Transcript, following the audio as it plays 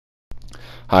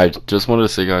Hi, just wanted to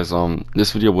say guys,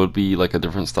 this video would be like a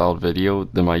different styled video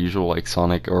than my usual like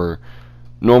Sonic or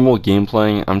normal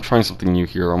gameplay. I'm trying something new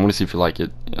here. I'm gonna see if you like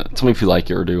it. Tell me if you like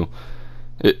it or do.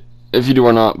 If you do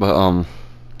or not, but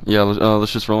yeah,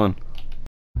 let's just roll in.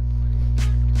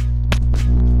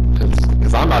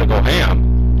 Cause I'm about to go ham.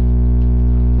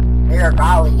 Here,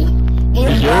 Raleigh.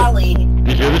 Here's Raleigh.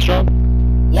 Did you hear this, John?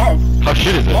 Yes. How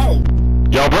shit is it? Yes.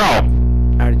 Yo, bro.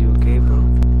 Are you okay, bro?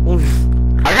 Oof.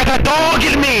 I got that dog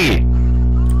in me.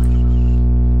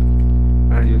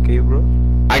 Are you okay, bro?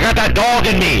 I got that dog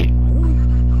in me.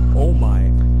 Oh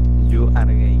my. You are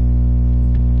gay.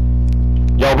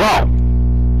 Yo, bro.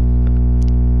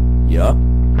 Yeah?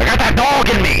 I got that dog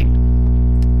in me.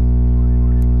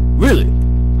 Really?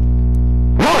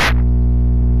 Woof.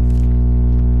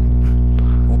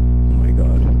 Oh my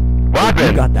god. What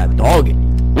happened? You got that dog in you.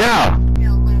 Yeah.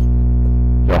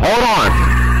 Yo, hold on.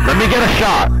 Let me get a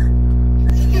shot.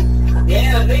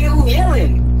 Yeah, nigga, who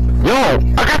yelling? Yo,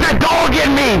 I got that dog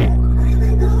in me.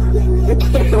 What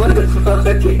the fuck?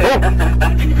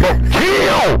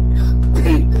 Chill.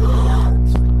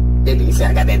 Nigga said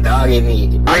I got that dog in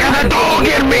me. I got that dog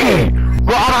in me.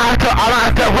 Well, I'm gonna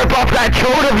have to rip off that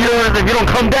coat of yours if you don't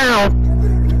come down.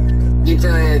 You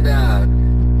tell it,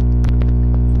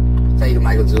 tell you to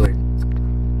Michael Jordan.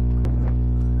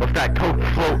 What's that coat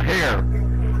float hair?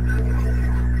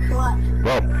 What?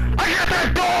 Well, I got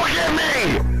that dog in me.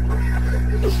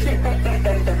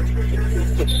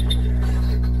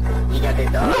 You got that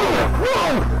dog? Whoa.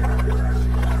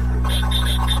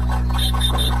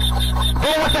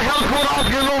 Oh, what the hell's going on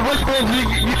with your little wristbands?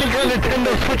 You think your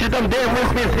Nintendo switches them damn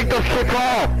wristbands, take those shit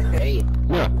off? Hey.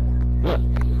 Yeah.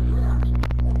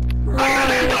 I got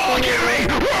that dog in me!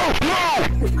 Whoa,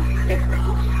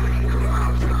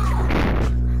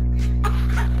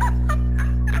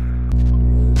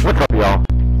 what's up, y'all?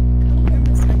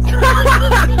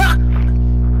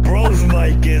 Bro's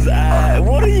mic is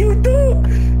what are you doing?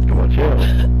 Come on, chill.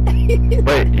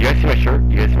 Wait, you guys see my shirt?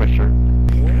 You guys see my shirt?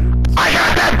 I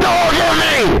got that dog in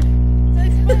me!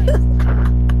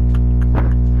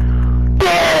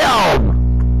 Damn!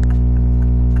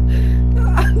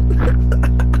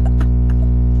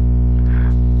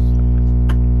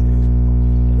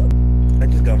 I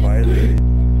just got violated.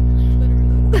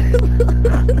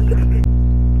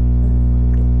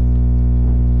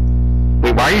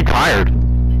 Wait, why are you tired?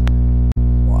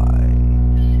 Why?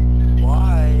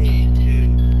 Why,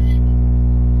 dude?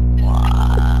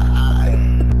 Why?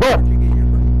 Whoa!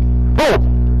 Whoa!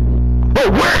 Whoa,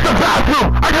 where's the bathroom?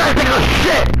 I gotta take a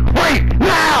shit! Right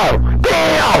now!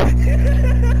 Damn!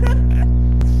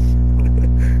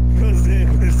 Bro's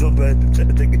it's so bad to try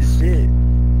to take a shit.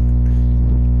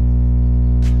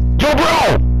 Yo,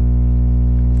 bro!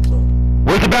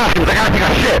 Where's the bathroom? I gotta take a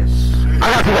shit! I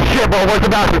gotta take a shit, bro. Where's the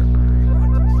bathroom?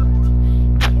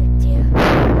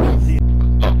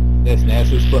 That's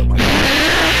nasty as fuck, my God.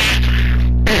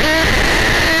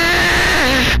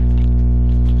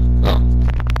 Oh.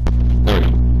 There we go.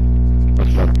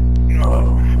 That's better.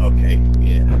 Oh, okay,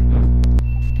 yeah.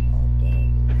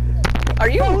 Are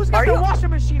you? Bro, who's got Are the you? washing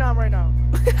machine on right now?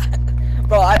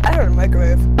 Bro, I heard a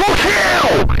microwave. Bro,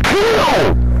 chill!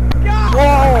 Chill!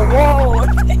 Whoa, whoa!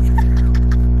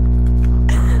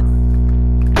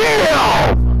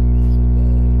 Damn!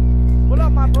 What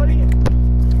up, my buddy?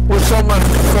 What's on my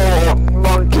phone,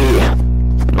 monkey?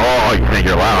 Oh, you think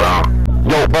you're loud, huh?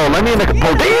 Yo, bro, let me in the...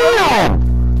 Oh, damn!